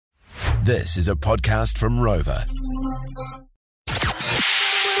This is a podcast from Rover. Hey,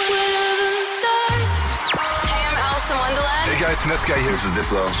 I'm Alison Wonderland. Hey guys, Netsky here. This is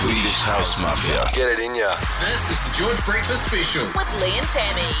Diplo. Swedish House Mafia. Get it in ya. This is the George Breakfast Special. With Lee and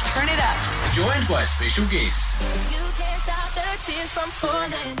Tammy. Turn it up. Joined by a special guest.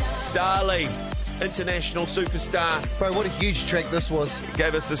 Starling, international superstar. Bro, what a huge track this was.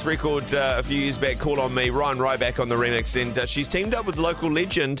 Gave us this record a few years back, Call On Me. Ryan Ryback on the remix. And she's teamed up with local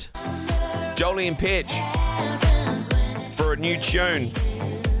legend Jolien Petch for a new tune.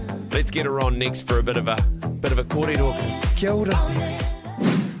 Let's get her on next for a bit of a kōrero. Kia ora.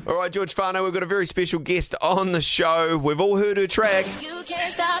 All right, George Fano, we've got a very special guest on the show. We've all heard her track. You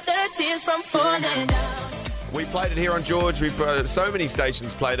can't stop the tears from falling down. We played it here on George. We've so many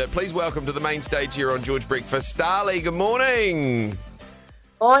stations played it. Please welcome to the main stage here on George Breakfast, Starly. Good morning.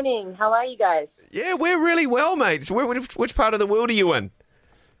 Morning. How are you guys? Yeah, we're really well, mate. So which part of the world are you in?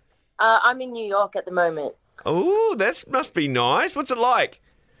 I'm in New York at the moment. Oh, that must be nice. What's it like?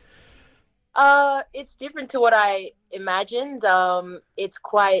 It's different to what I imagined. It's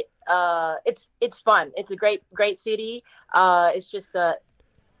quite, it's fun. It's a great city. It's just that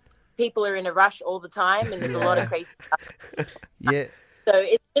people are in a rush all the time, and there's a lot of crazy stuff. Yeah. So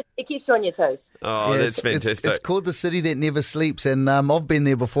it keeps you on your toes. Oh, Yeah, that's fantastic. It's called the city that never sleeps, and I've been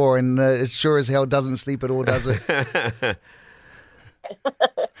there before, and it sure as hell doesn't sleep at all, does it?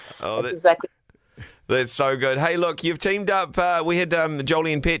 Oh, That's exactly. that's so good. Hey, look, you've teamed up. We had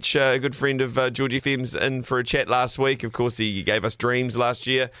Jolien Petch, a good friend of George FM's, in for a chat last week. Of course, he gave us Dreams last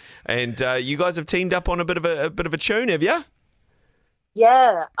year, and you guys have teamed up on a bit of a tune, have you?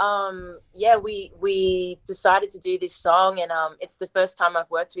 Yeah. We decided to do this song, and it's the first time I've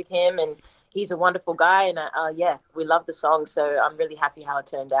worked with him, and he's a wonderful guy, and we love the song, so I'm really happy how it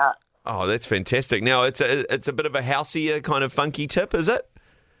turned out. Oh, that's fantastic. Now, it's a bit of a houseier kind of funky tip, is it?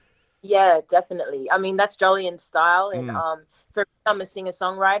 Yeah, definitely. I mean, that's Jolien's style, and for me, I'm a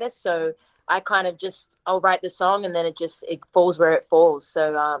singer-songwriter, so I kind of I'll write the song, and then it falls where it falls.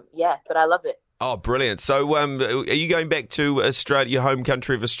 So but I love it. Oh, brilliant. So are you going back to Australia, your home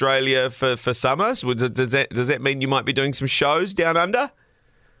country of Australia, for summer? So does that mean you might be doing some shows down under?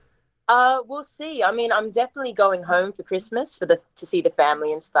 We'll see. I mean, I'm definitely going home for Christmas to see the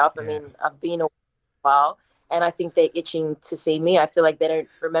family and stuff. I mean, I've been a while, and I think they're itching to see me. I feel like they don't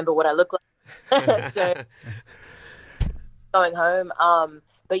remember what I look like. So going home.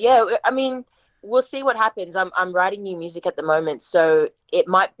 But yeah, I mean, we'll see what happens. I'm writing new music at the moment, so it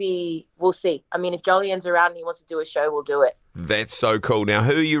might be, we'll see. I mean, if Jolien's around and he wants to do a show, we'll do it. That's so cool. Now,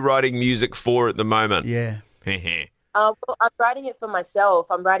 who are you writing music for at the moment? Yeah. Well, I'm writing it for myself.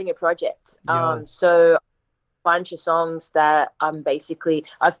 I'm writing a project. Yo. So a bunch of songs that I've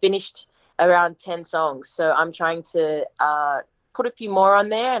finished around 10 songs. So I'm trying to put a few more on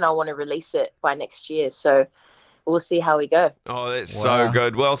there, and I want to release it by next year. So we'll see how we go. Oh, that's so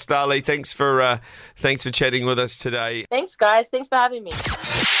good. Well, Starly, thanks for chatting with us today. Thanks, guys. Thanks for having me. Hey,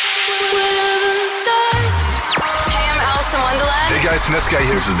 I'm Alison Wonderland. Hey guys, Netsky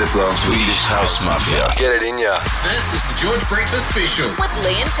here. This is Diplo. Swedish House Mafia. Get it in ya. This is the George Breakfast Special. With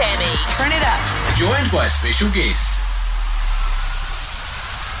Lee and Tammy. Turn it up. Joined by a special guest.